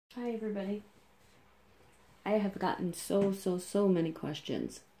Hi everybody. I have gotten so many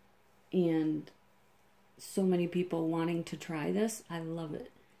questions and so many people wanting to try this. I love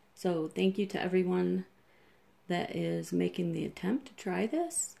it. So thank you to everyone that is making the attempt to try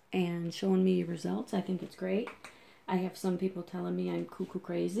this and showing me your results. I think it's great. I have some people telling me I'm cuckoo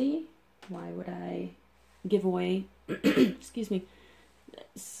crazy. Why would I give away excuse me,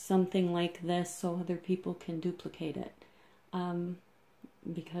 something like this so other people can duplicate it?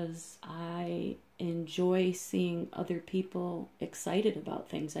 Because I enjoy seeing other people excited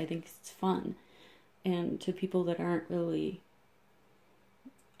about things. I think it's fun. And to people that aren't really,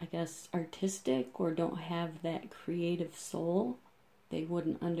 I guess, artistic or don't have that creative soul, they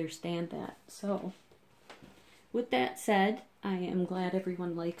wouldn't understand that. So, with that said, I am glad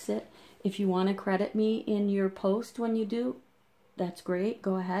everyone likes it. If you want to credit me in your post when you do, that's great.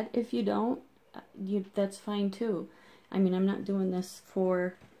 Go ahead. If you don't, that's fine too. I mean, I'm not doing this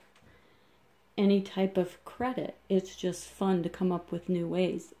for any type of credit. It's just fun to come up with new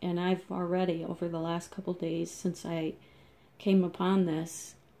ways. And I've already, over the last couple days since I came upon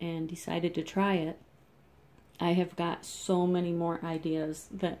this and decided to try it, I have got so many more ideas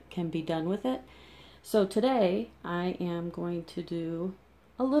that can be done with it. So today, I am going to do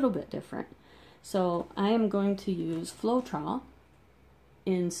a little bit different. So I am going to use Floetrol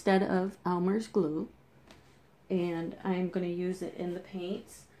instead of Elmer's glue. And I'm going to use it in the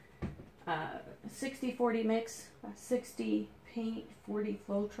paints. 60-40 mix, 60 paint, 40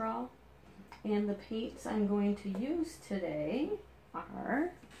 Floetrol. And the paints I'm going to use today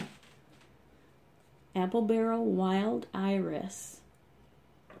are Apple Barrel Wild Iris.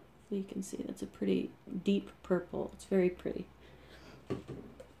 So you can see that's a pretty deep purple. It's very pretty.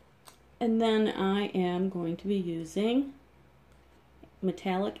 And then I am going to be using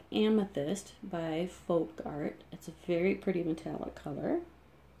Metallic Amethyst by Folk Art. It's a very pretty metallic color.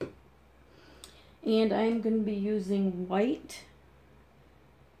 And I'm going to be using white.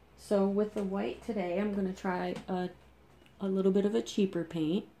 So with the white today, I'm going to try a little bit of a cheaper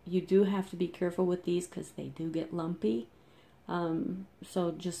paint. You do have to be careful with these because they do get lumpy.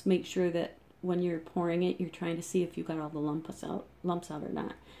 So just make sure that when you're pouring it, you're trying to see if you got all the lumps out or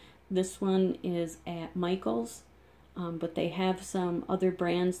not. This one is at Michael's. But they have some other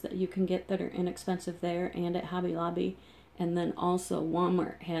brands that you can get that are inexpensive there and at Hobby Lobby. And then also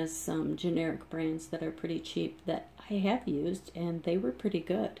Walmart has some generic brands that are pretty cheap that I have used and they were pretty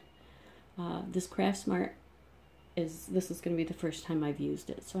good. This Craftsmart this is going to be the first time I've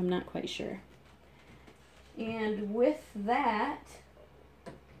used it, so I'm not quite sure. And with that,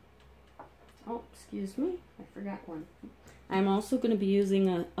 oh, excuse me, I forgot one. I'm also going to be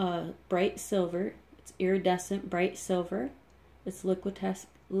using a bright silver. It's iridescent bright silver. It's Liquitex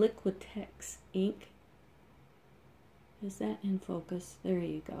ink. Is that in focus? There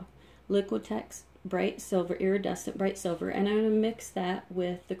you go. Liquitex bright silver, iridescent bright silver, and I'm going to mix that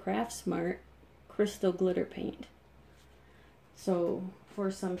with the Craftsmart crystal glitter paint. So for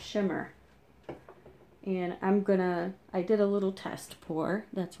some shimmer. And I did a little test pour.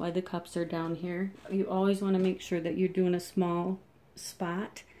 That's why the cups are down here. You always want to make sure that you're doing a small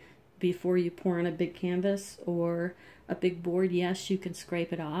spot before you pour on a big canvas or a big board. Yes, you can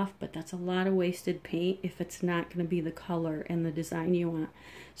scrape it off, but that's a lot of wasted paint if it's not going to be the color and the design you want.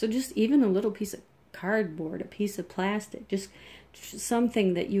 So just even a little piece of cardboard, a piece of plastic, just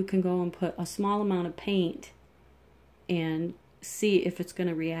something that you can go and put a small amount of paint and see if it's going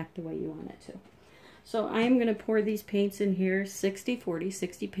to react the way you want it to. So I'm going to pour these paints in here, 60-40,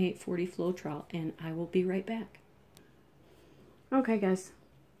 60 paint, 40 Floetrol, and I will be right back. Okay guys.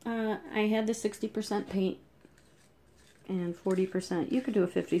 I had the 60% paint and 40%. You could do a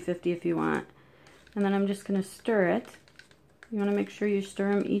 50-50 if you want. And then I'm just going to stir it. You want to make sure you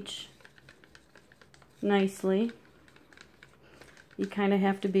stir them each nicely. You kind of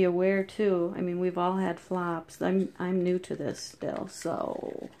have to be aware too. I mean, we've all had flops. I'm new to this still,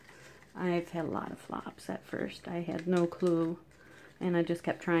 so I've had a lot of flops at first. I had no clue, and I just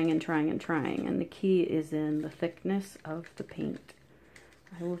kept trying and trying and trying. And the key is in the thickness of the paint.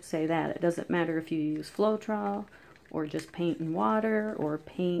 I will say that. It doesn't matter if you use Floetrol or just paint and water or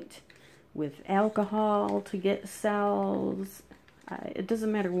paint with alcohol to get cells. It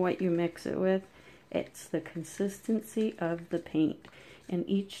doesn't matter what you mix it with. It's the consistency of the paint. In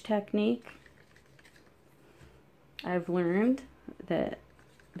each technique, I've learned that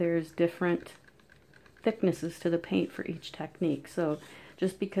there's different thicknesses to the paint for each technique. So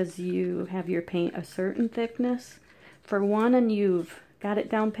just because you have your paint a certain thickness for one and you've got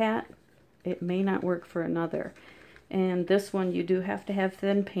it down pat, it may not work for another. And this one you do have to have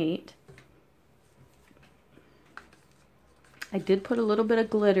thin paint. I did put a little bit of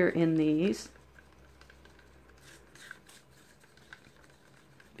glitter in these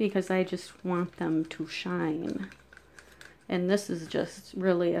because I just want them to shine. And this is just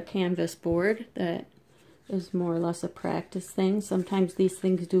really a canvas board that is more or less a practice thing. Sometimes these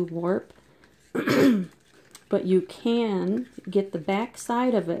things do warp, but you can get the back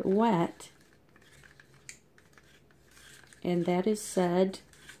side of it wet, and that is said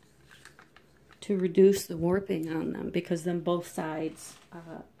to reduce the warping on them, because then both sides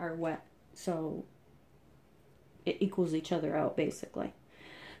are wet, so it equals each other out basically.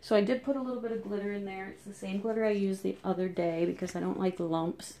 So I did put a little bit of glitter in there. It's the same glitter I used the other day because I don't like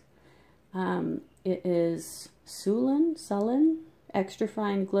lumps. It is Sullen extra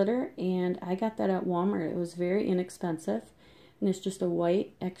fine glitter, and I got that at Walmart. It was very inexpensive, and it's just a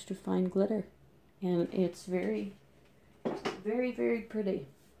white extra fine glitter, and it's very, very, very pretty.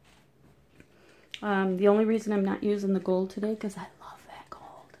 The only reason I'm not using the gold today, because I love that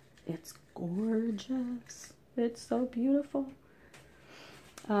gold. It's gorgeous. It's so beautiful.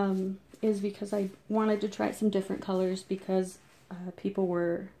 Is because I wanted to try some different colors, because people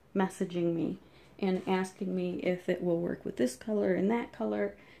were messaging me and asking me if it will work with this color and that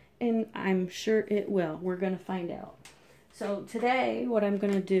color, and I'm sure it will. We're going to find out. So today what I'm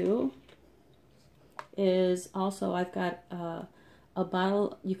going to do is also, I've got a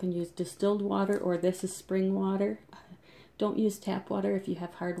bottle. You can use distilled water, or this is spring water. Don't use tap water if you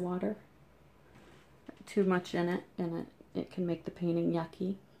have hard water. Too much in it, and it can make the painting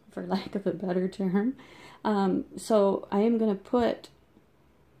yucky, for lack of a better term. So I am going to put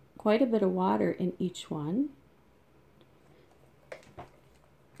quite a bit of water in each one.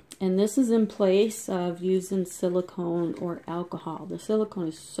 And this is in place of using silicone or alcohol. The silicone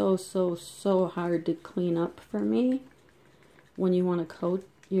is so hard to clean up for me when you want to coat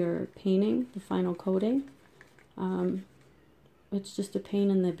your painting, the final coating. It's just a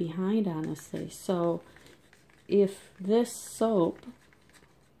pain in the behind, honestly. So if this soap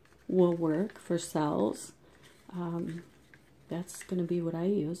will work for cells, that's going to be what I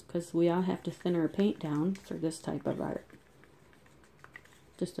use, because we all have to thin our paint down for this type of art.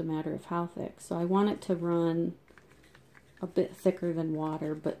 Just a matter of how thick. So I want it to run a bit thicker than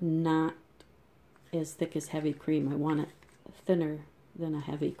water, but not as thick as heavy cream. I want it thinner than a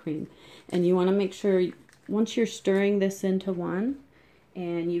heavy cream. And you want to make sure, once you're stirring this into one,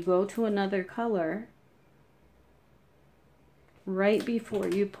 and you go to another color, right before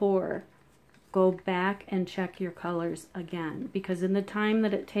you pour, go back and check your colors again, because in the time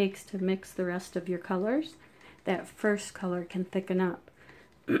that it takes to mix the rest of your colors, that first color can thicken up.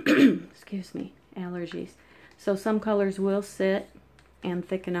 Excuse me, allergies. So some colors will sit and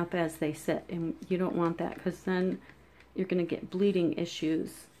thicken up as they sit, and you don't want that, because then you're going to get bleeding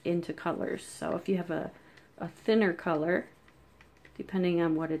issues into colors. So if you have a thinner color, depending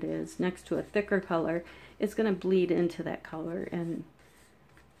on what it is, next to a thicker color, it's going to bleed into that color. And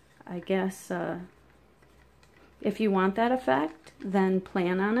I guess if you want that effect, then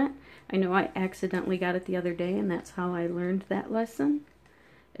plan on it. I know I accidentally got it the other day, and that's how I learned that lesson,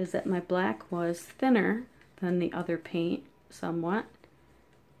 is that my black was thinner than the other paint somewhat,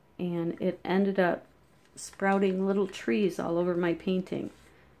 and it ended up sprouting little trees all over my painting,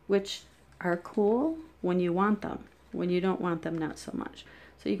 which are cool when you want them. When you don't want them, not so much.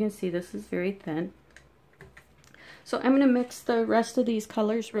 So you can see this is very thin. So I'm going to mix the rest of these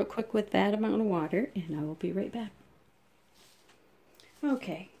colors real quick with that amount of water, and I will be right back.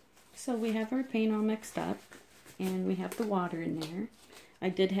 Okay, so we have our paint all mixed up, and we have the water in there. I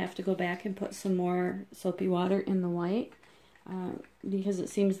did have to go back and put some more soapy water in the white, because it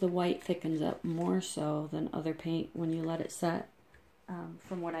seems the white thickens up more so than other paint when you let it set,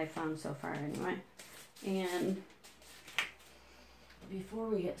 from what I've found so far anyway. And before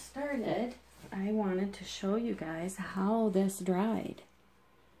we get started, I wanted to show you guys how this dried.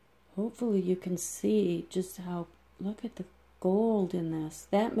 Hopefully you can see just how, look at the gold in this.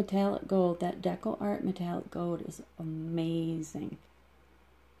 That metallic gold, that Deco Art metallic gold is amazing.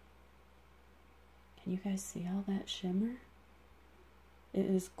 Can you guys see all that shimmer? It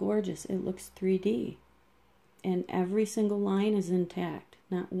is gorgeous. It looks 3D. And every single line is intact.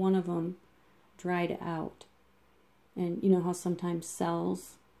 Not one of them dried out. And you know how sometimes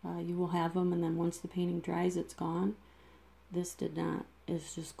cells, you will have them, and then once the painting dries, it's gone. This did not.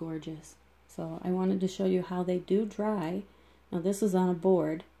 It's just gorgeous. So I wanted to show you how they do dry. Now this is on a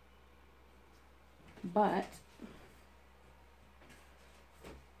board, but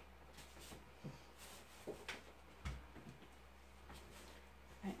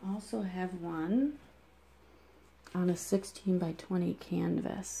I also have one on a 16 by 20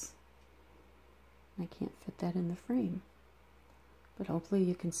 canvas. I can't fit that in the frame. But hopefully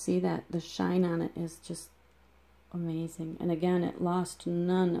you can see that the shine on it is just amazing. And again, it lost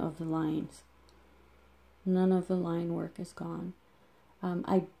none of the lines. None of the line work is gone.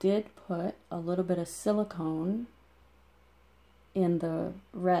 I did put a little bit of silicone in the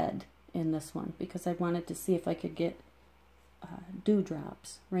red in this one because I wanted to see if I could get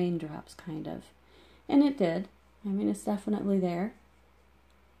dewdrops, raindrops kind of. And it did. I mean, it's definitely there.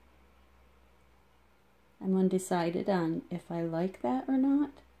 I'm undecided on if I like that or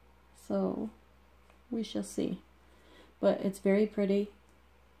not, so we shall see. But it's very pretty.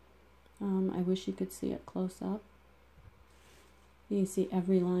 I wish you could see it close up. You can see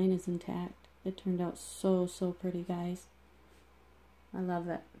every line is intact. It turned out so, so pretty, guys. I love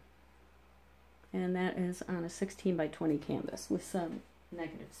it. And that is on a 16 by 20 canvas with some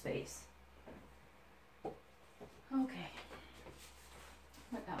negative space. Okay.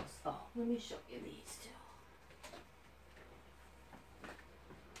 What else? Oh, let me show you these two.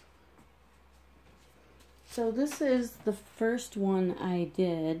 So this is the first one I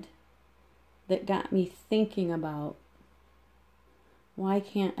did that got me thinking about why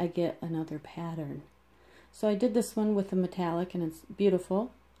can't I get another pattern? So I did this one with the metallic and it's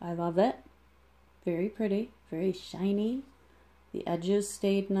beautiful. I love it. Very pretty, very shiny. The edges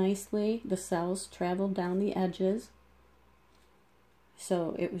stayed nicely. The cells traveled down the edges.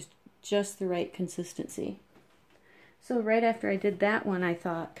 So it was just the right consistency. So right after I did that one, I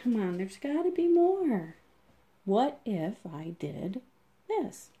thought, come on, there's got to be more. What if I did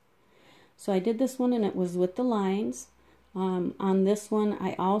this? So I did this one and it was with the lines. On this one,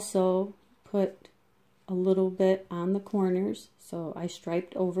 I also put a little bit on the corners. So I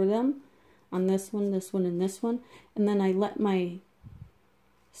striped over them on this one, and this one. And then I let my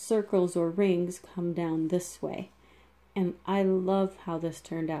circles or rings come down this way. And I love how this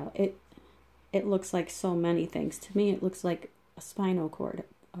turned out. It looks like so many things. To me, it looks like a spinal cord,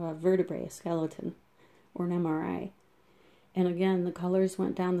 a vertebrae, a skeleton, or an MRI. And again, the colors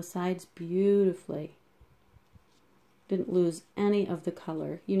went down the sides beautifully. Didn't lose any of the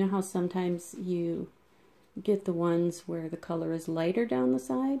color. You know how sometimes you get the ones where the color is lighter down the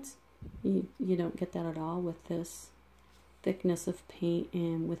sides? You don't get that at all with this thickness of paint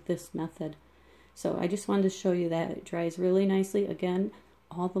and with this method. So I just wanted to show you that. It dries really nicely. Again,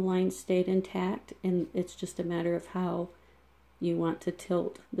 all the lines stayed intact, and it's just a matter of how you want to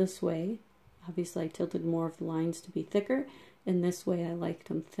tilt this way. Obviously, I tilted more of the lines to be thicker, and this way I liked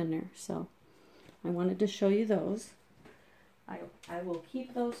them thinner. So I wanted to show you those. I will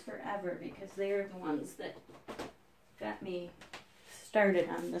keep those forever because they are the ones that got me started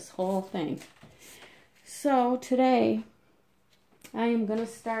on this whole thing. So today I am going to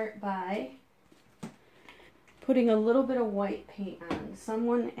start by putting a little bit of white paint on.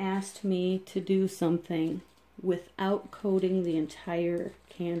 Someone asked me to do something without coating the entire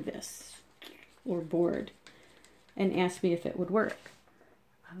canvas or board and asked me if it would work.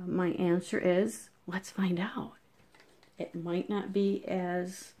 My answer is, let's find out. It might not be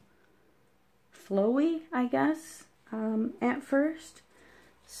as flowy, I guess, at first.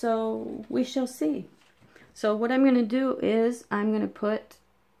 So we shall see. So what I'm going to do is I'm going to put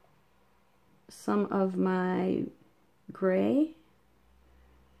some of my gray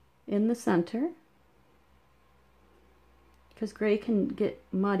in the center, because gray can get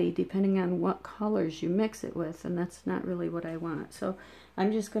muddy depending on what colors you mix it with, and that's not really what I want. So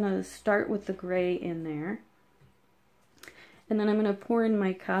I'm just going to start with the gray in there. And then I'm going to pour in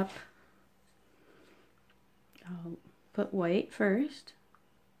my cup. I'll put white first.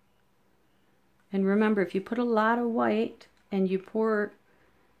 And remember, if you put a lot of white and you pour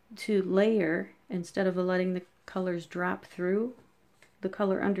to layer, instead of letting the colors drop through the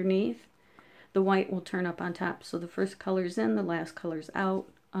color underneath, the white will turn up on top. So the first color's in, the last color's out,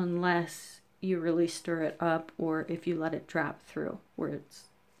 unless you really stir it up or if you let it drop through, where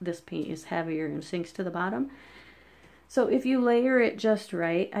this paint is heavier and sinks to the bottom. So if you layer it just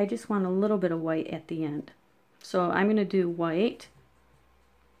right, I just want a little bit of white at the end. So I'm going to do white,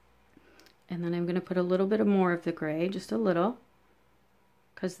 and then I'm going to put a little bit more of the gray, just a little,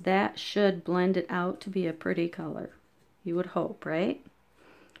 because that should blend it out to be a pretty color. You would hope, right?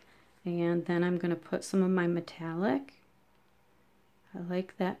 And then I'm going to put some of my metallic. I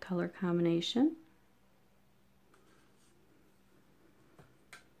like that color combination.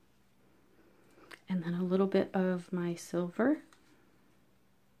 And then a little bit of my silver.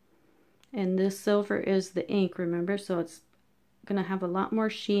 And this silver is the ink, remember? So it's going to have a lot more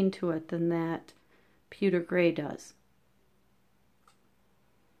sheen to it than that pewter gray does.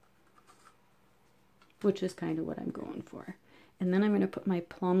 Which is kind of what I'm going for. And then I'm going to put my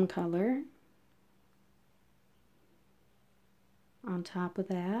plum color. on top of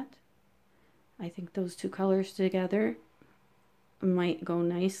that. I think those two colors together might go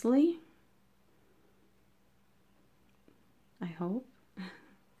nicely. I hope.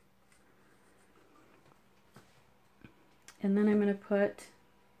 And then I'm going to put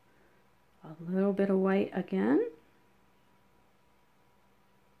a little bit of white again.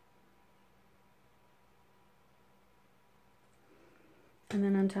 And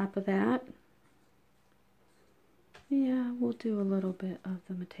then on top of that, yeah, we'll do a little bit of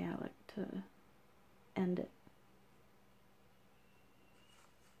the metallic to end it.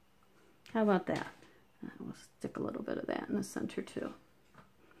 How about that? We'll stick a little bit of that in the center too.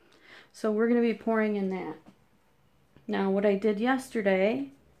 So we're going to be pouring in that. Now what I did yesterday,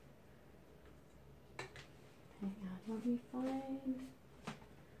 hang on, let me find.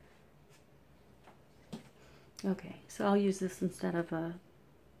 Okay, so I'll use this instead of a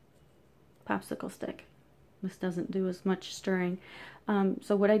popsicle stick. This doesn't do as much stirring.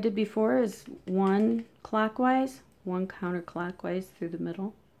 So what I did before is one clockwise, one counterclockwise through the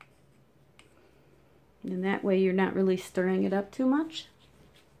middle. And that way you're not really stirring it up too much.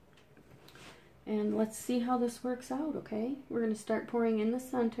 And let's see how this works out, okay? We're going to start pouring in the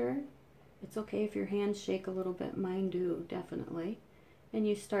center. It's okay if your hands shake a little bit. Mine do, definitely. And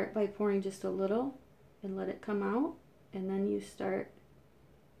you start by pouring just a little and let it come out. And then you start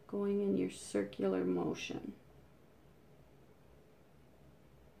going in your circular motion.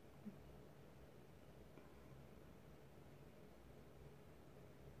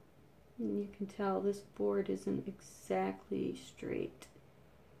 And you can tell this board isn't exactly straight.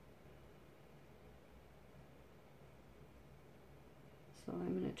 So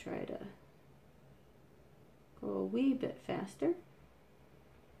I'm going to try to go a wee bit faster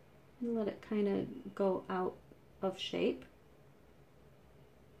and let it kind of go out of shape.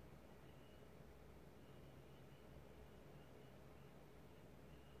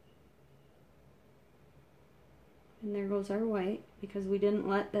 And there goes our white, because we didn't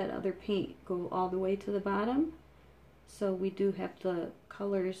let that other paint go all the way to the bottom. So we do have the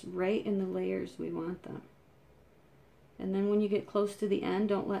colors right in the layers we want them. And then when you get close to the end,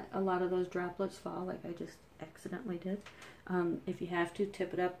 don't let a lot of those droplets fall like I just accidentally did. If you have to,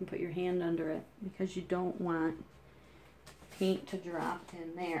 tip it up and put your hand under it, because you don't want paint to drop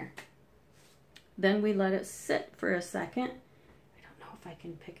in there. Then we let it sit for a second. I don't know if I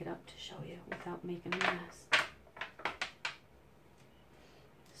can pick it up to show you without making a mess.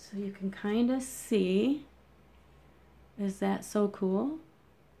 So you can kind of see, is that so cool?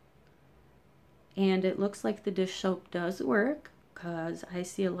 And it looks like the dish soap does work, because I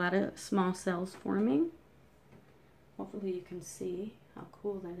see a lot of small cells forming. Hopefully you can see how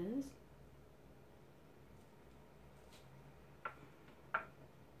cool that is.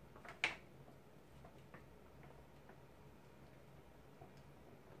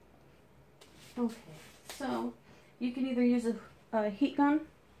 Okay, so you can either use a heat gun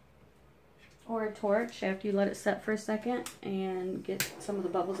or a torch after you let it set for a second and get some of the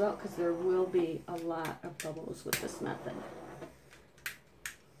bubbles out, because there will be a lot of bubbles with this method.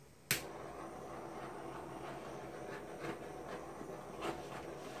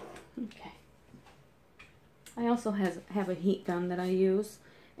 Okay. I also have a heat gun that I use,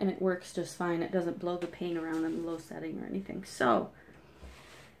 and it works just fine. It doesn't blow the paint around in low setting or anything. So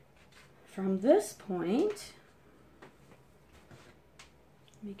from this point,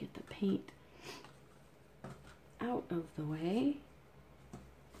 let me get the paint out of the way.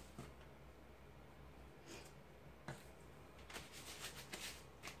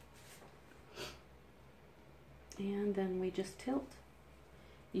 And then we just tilt.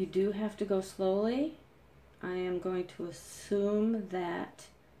 You do have to go slowly. I am going to assume that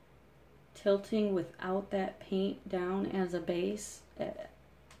tilting without that paint down as a base,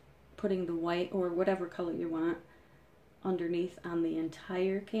 putting the white or whatever color you want underneath on the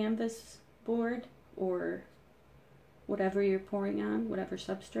entire canvas board, or whatever you're pouring on, whatever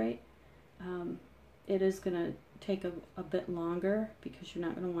substrate, it is going to take a bit longer, because you're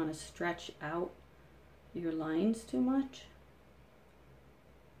not going to want to stretch out your lines too much.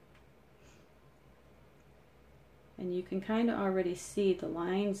 And you can kind of already see the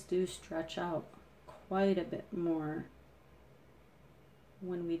lines do stretch out quite a bit more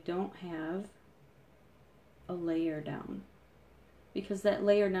when we don't have a layer down, because that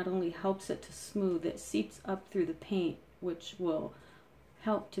layer not only helps it to smooth, it seeps up through the paint, which will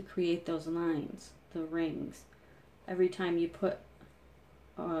help to create those lines, the rings. Every time you put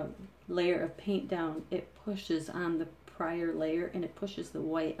a layer of paint down, it pushes on the prior layer and it pushes the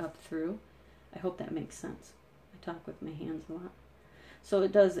white up through. I hope that makes sense. I talk with my hands a lot. So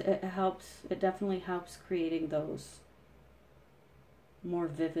it does, it helps, it definitely helps creating those more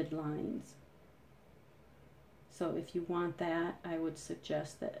vivid lines. So if you want that, I would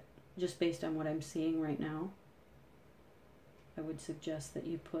suggest that, just based on what I'm seeing right now, I would suggest that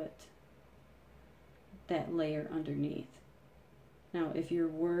you put that layer underneath. Now, if you're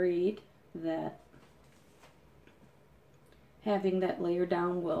worried that having that layer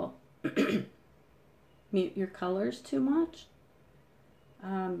down will mute your colors too much,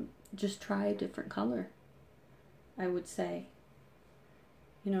 just try a different color, I would say.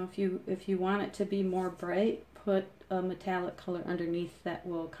 You know, if you want it to be more bright, put a metallic color underneath that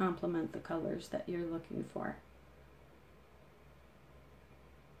will complement the colors that you're looking for.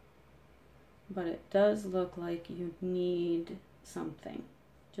 But it does look like you need something,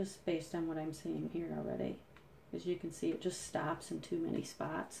 just based on what I'm seeing here already. As you can see, it just stops in too many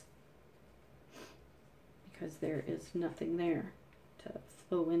spots because there is nothing there to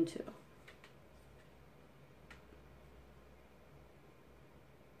flow into.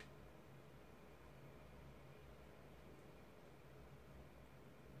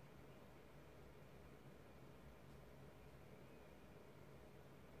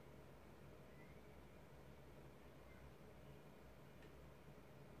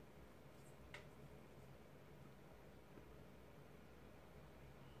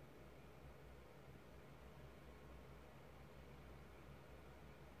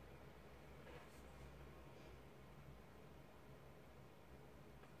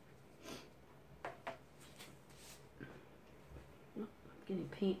 Getting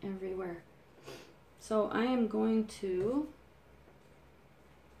paint everywhere. So I am going to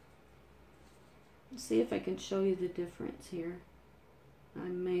see if I can show you the difference here. I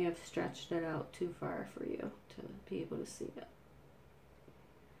may have stretched it out too far for you to be able to see it.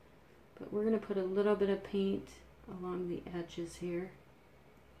 But we're going to put a little bit of paint along the edges here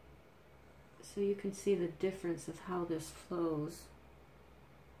so you can see the difference of how this flows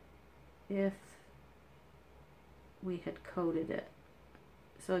if we had coated it.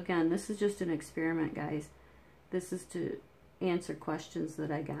 So again, this is just an experiment, guys. This is to answer questions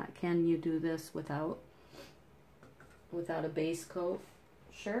that I got. Can you do this without a base coat?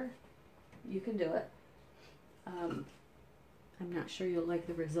 Sure, you can do it. I'm not sure you'll like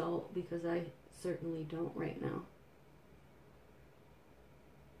the result because I certainly don't right now.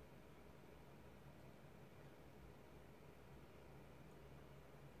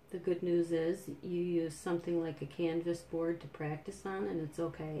 The good news is you use something like a canvas board to practice on, and it's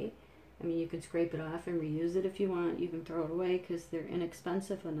okay. I mean, you can scrape it off and reuse it if you want. You can throw it away because they're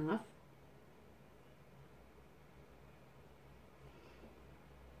inexpensive enough.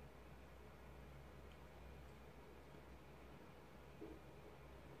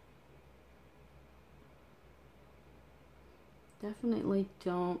 Definitely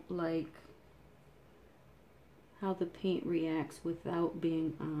don't like how the paint reacts without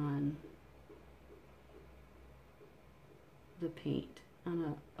being on the paint,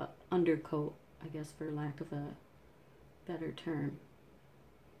 on a undercoat, I guess, for lack of a better term,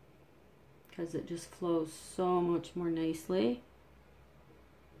 because it just flows so much more nicely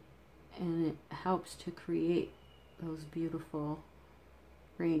and it helps to create those beautiful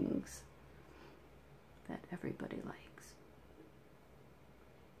rings that everybody likes.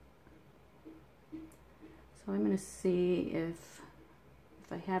 So I'm going to see if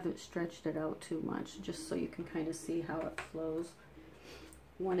I haven't stretched it out too much, just so you can kind of see how it flows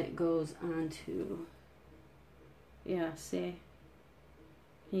when it goes onto. Yeah, see?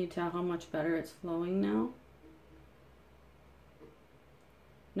 Can you tell how much better it's flowing now?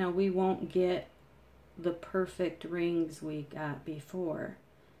 Now we won't get the perfect rings we got before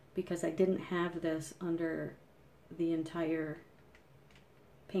because I didn't have this under the entire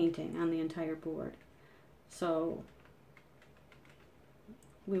painting, on the entire board. So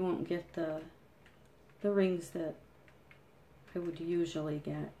we won't get the rings that I would usually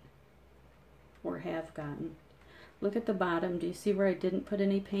get or have gotten. Look at the bottom. Do you see where I didn't put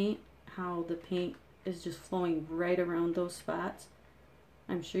any paint? How the paint is just flowing right around those spots?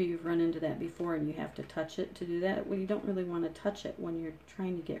 I'm sure you've run into that before and you have to touch it to do that. Well, you don't really want to touch it when you're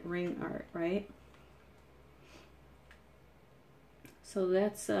trying to get ring art, right? So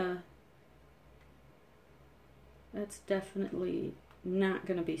that's definitely not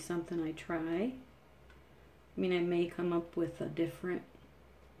going to be something I try. I mean, I may come up with a different,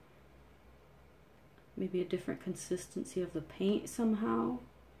 maybe a different consistency of the paint somehow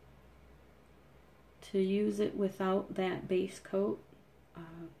to use it without that base coat.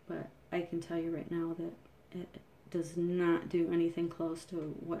 But I can tell you right now that it does not do anything close to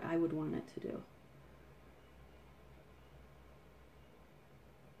what I would want it to do.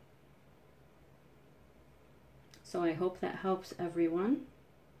 So I hope that helps everyone.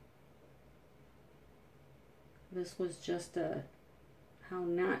 This was just a how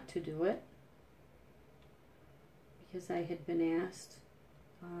not to do it, because I had been asked,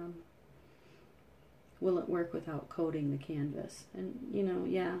 will it work without coating the canvas? And you know,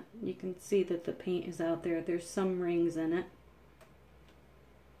 yeah, you can see that the paint is out there. There's some rings in it.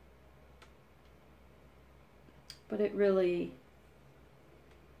 But it really,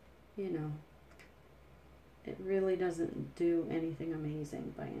 you know, it really doesn't do anything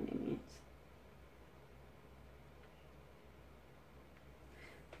amazing by any means.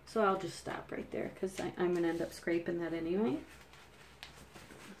 So I'll just stop right there because I'm going to end up scraping that anyway.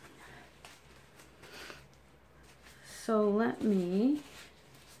 So let me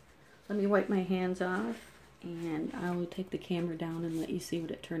wipe my hands off, and I will take the camera down and let you see what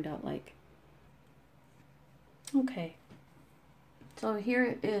it turned out like. Okay, so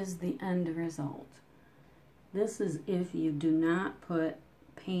here is the end result. This is if you do not put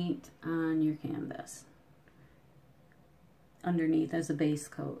paint on your canvas underneath as a base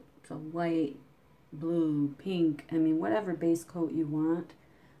coat. So white, blue, pink, I mean whatever base coat you want.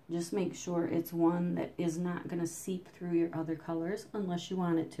 Just make sure it's one that is not going to seep through your other colors unless you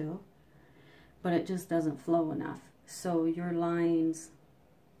want it to. But it just doesn't flow enough. So your lines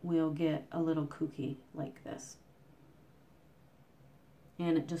will get a little kooky like this.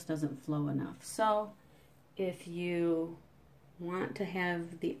 And it just doesn't flow enough. So if you want to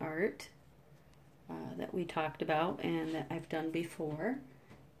have the art that we talked about and that I've done before,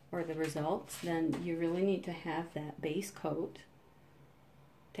 or the results, then you really need to have that base coat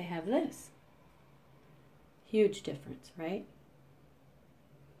to have this. Huge difference, right?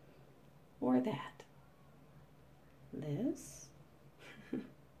 Or that. This.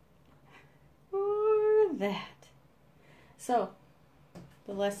 Or that. So,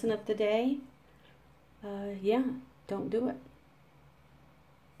 the lesson of the day, yeah, don't do it.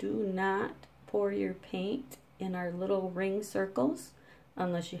 Do not pour your paint in our little ring circles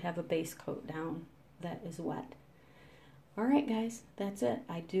unless you have a base coat down that is wet. Alright guys, that's it.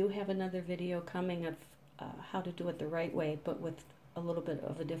 I do have another video coming of how to do it the right way, but with a little bit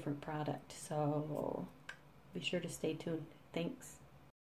of a different product. So be sure to stay tuned. Thanks.